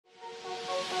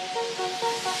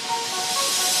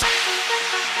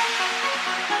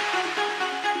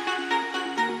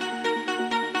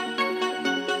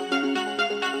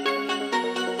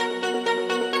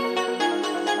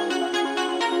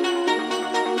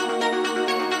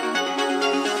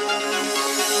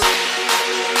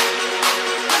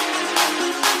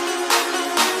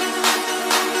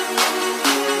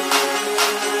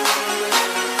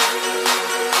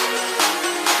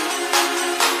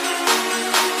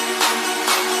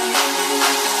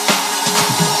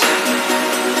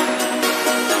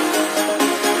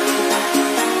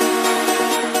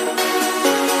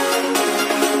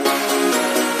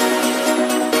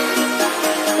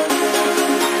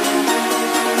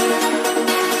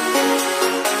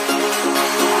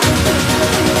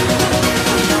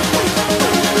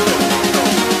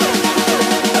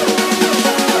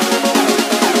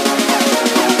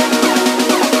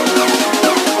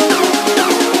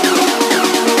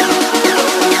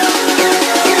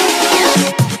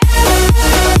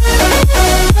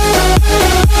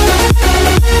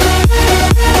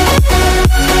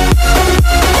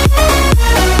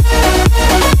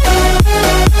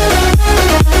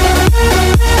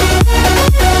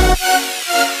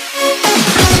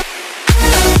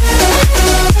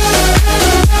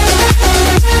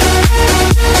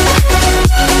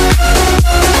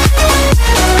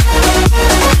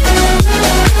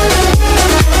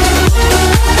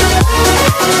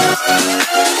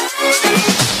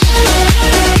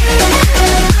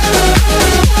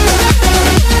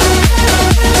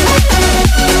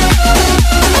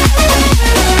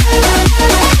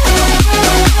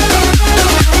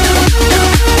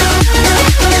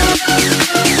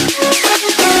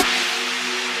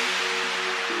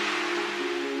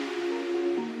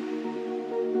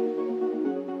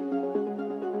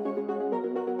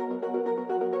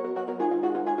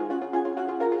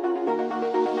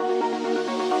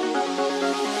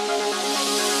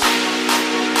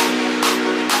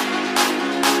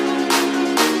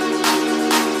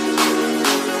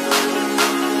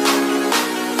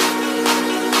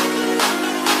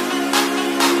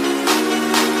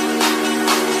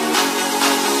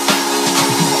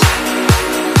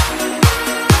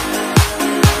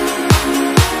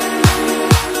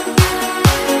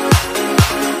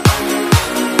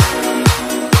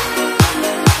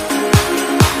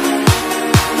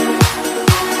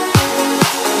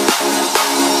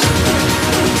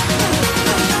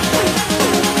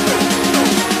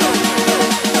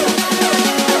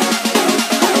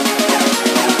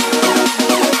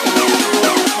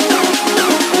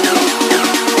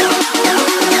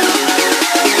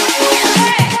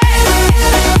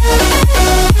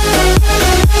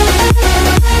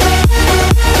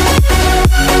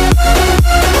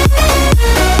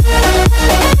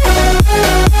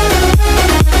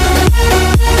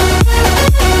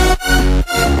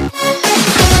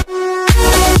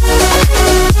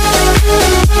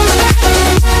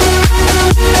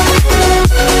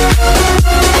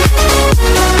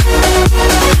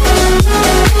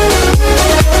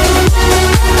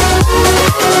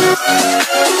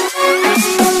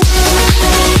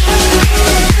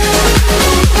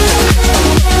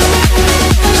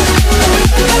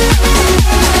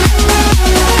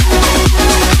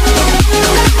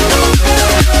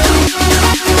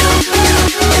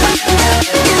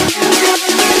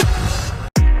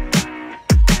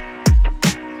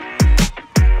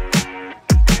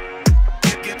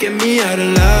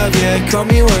call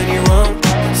me when you want.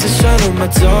 Sunshine on my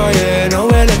door, yeah,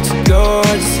 nowhere let you go.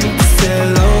 I just need to stay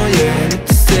alone, yeah, need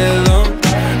to stay alone.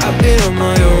 I've been on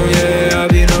my own, yeah, I've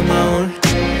been on my own.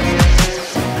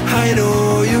 I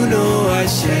know, you know, I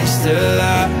changed a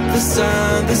lot.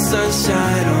 The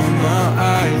sunshine on my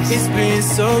eyes. It's been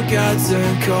so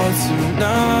goddamn cold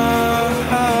tonight.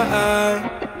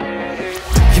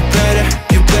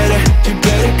 You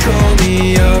better call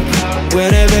me up.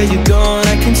 Whenever you're gone,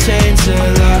 I can change a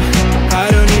lot. I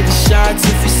don't need the shots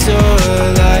if you're so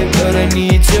alive, but I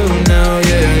need you now,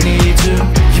 yeah, I need you.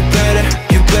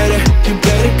 You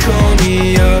better call me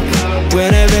up.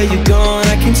 Whenever you're gone,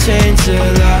 I can change a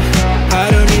lot. I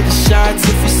don't need the shots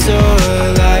if you're so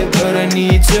alive, but I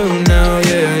need you now,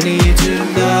 yeah, I need you.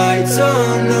 I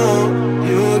don't know,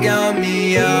 you got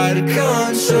me out of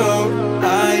control.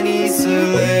 I need to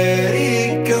let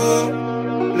it go,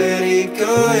 let it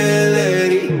go, yeah,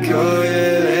 let it go,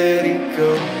 yeah, let it go.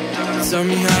 Tell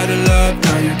me how to love,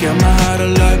 now you got my heart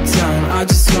on lockdown. I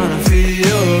just wanna feel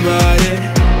your body.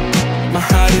 My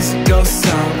heart is a ghost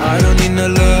town, I don't need no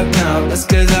love now. That's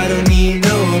cause I don't need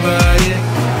nobody.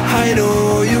 I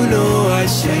know, you know, I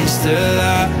changed a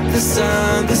lot. The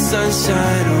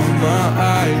sunshine on my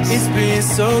eyes. It's been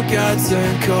so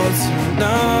goddamn cold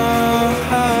tonight.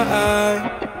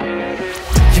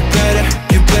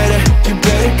 You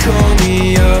better call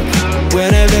me up.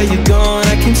 Whenever you're gone,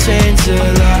 I can change a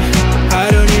lot. I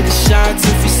don't need the shots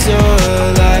if you're so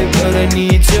alive, but I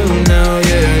need you now,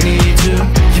 yeah, I need you.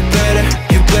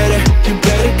 You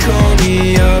better call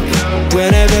me up.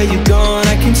 Whenever you're gone,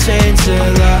 I can change a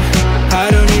lot. I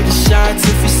don't need the shots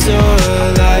if you're so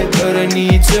alive, but I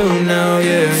need you now,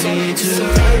 yeah, I need you.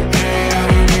 I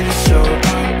don't need a show up,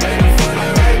 waiting for the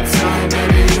right time,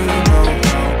 baby, you don't know.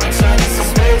 I'm trying to see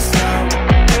space now.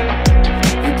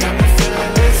 You got me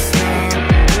feeling this now.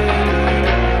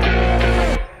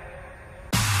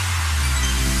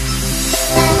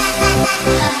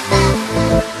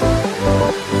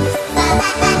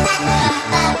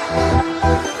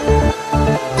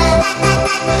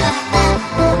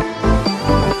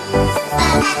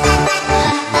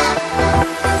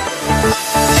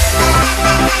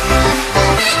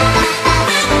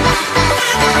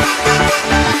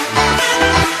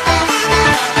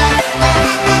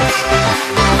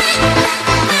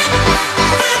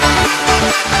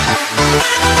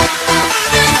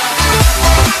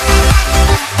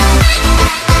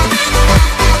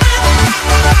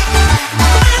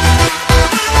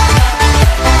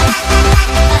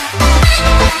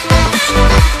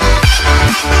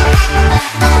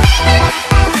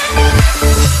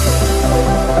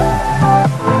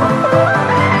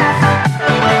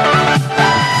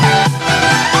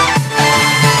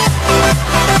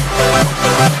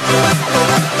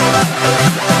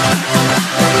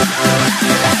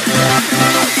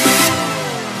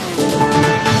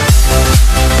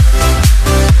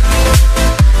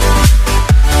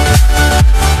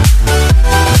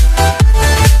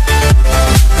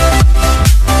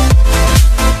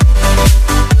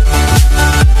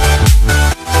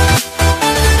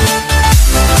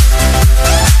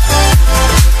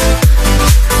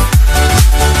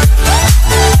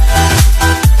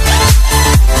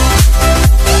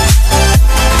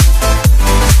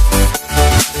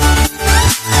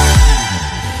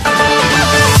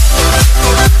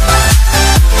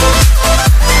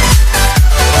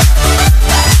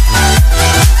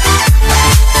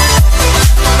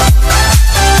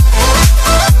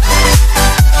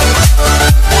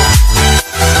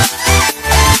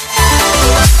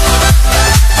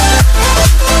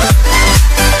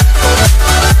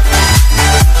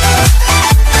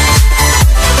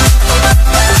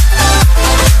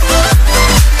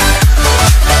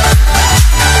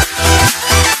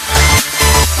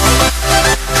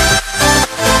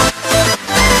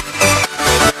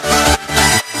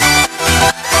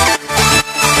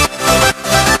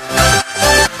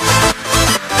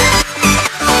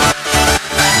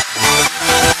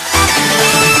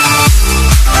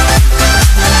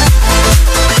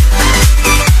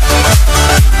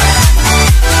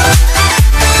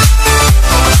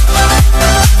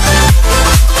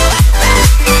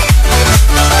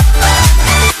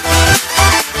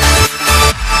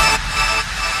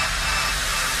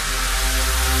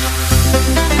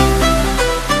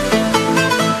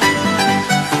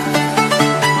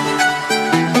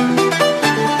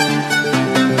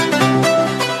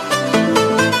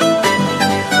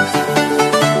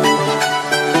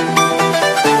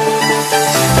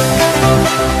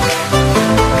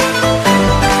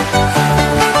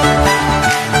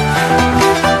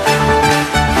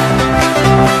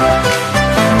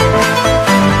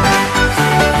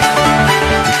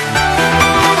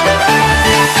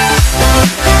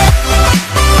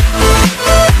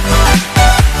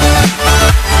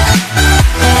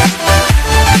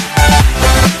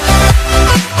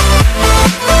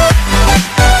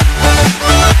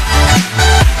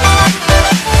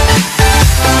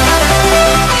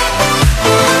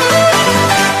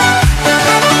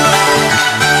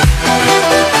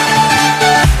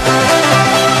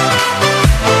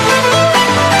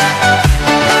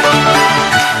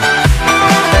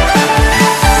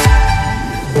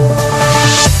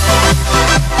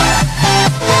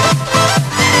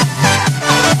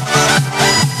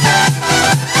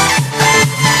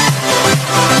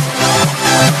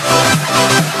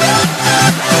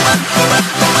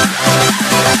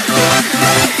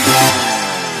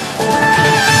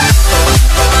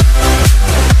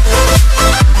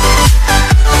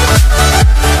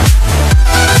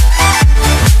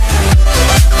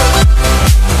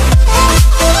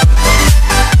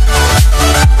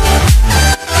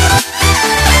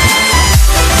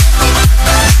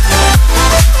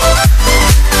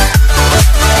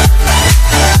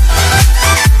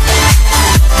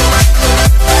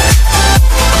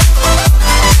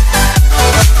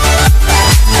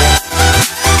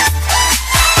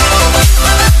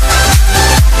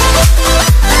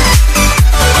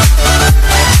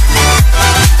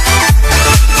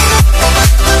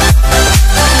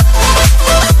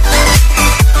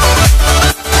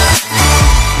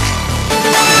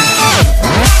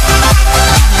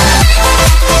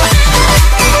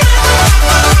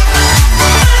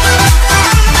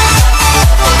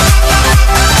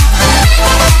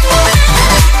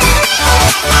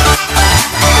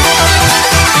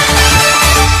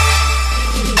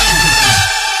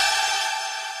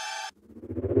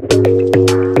 Your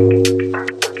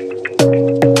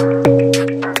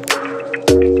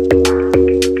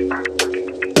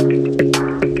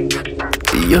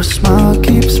smile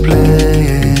keeps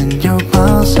playing, you're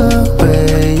miles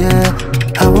away, yeah.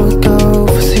 I would go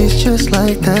overseas just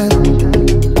like that.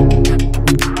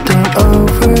 Don't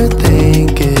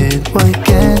overthink it, why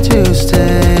can't you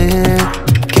stay here?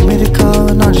 Give me the call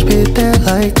and I'll just be there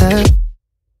like that.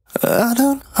 I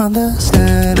don't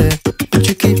understand it, but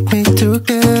you keep me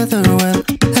together when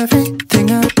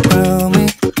everything around me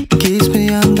keeps me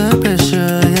under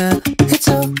pressure, yeah. It's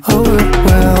so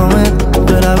overwhelming,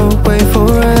 but I will wait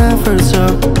forever so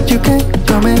you can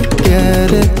come and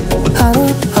get it. I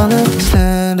don't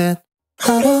understand it,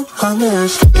 I don't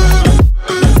understand.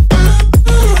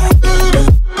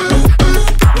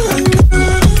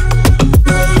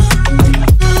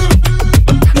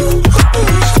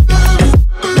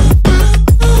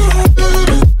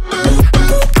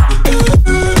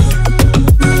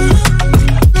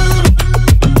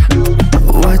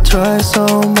 Try so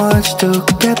much to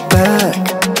get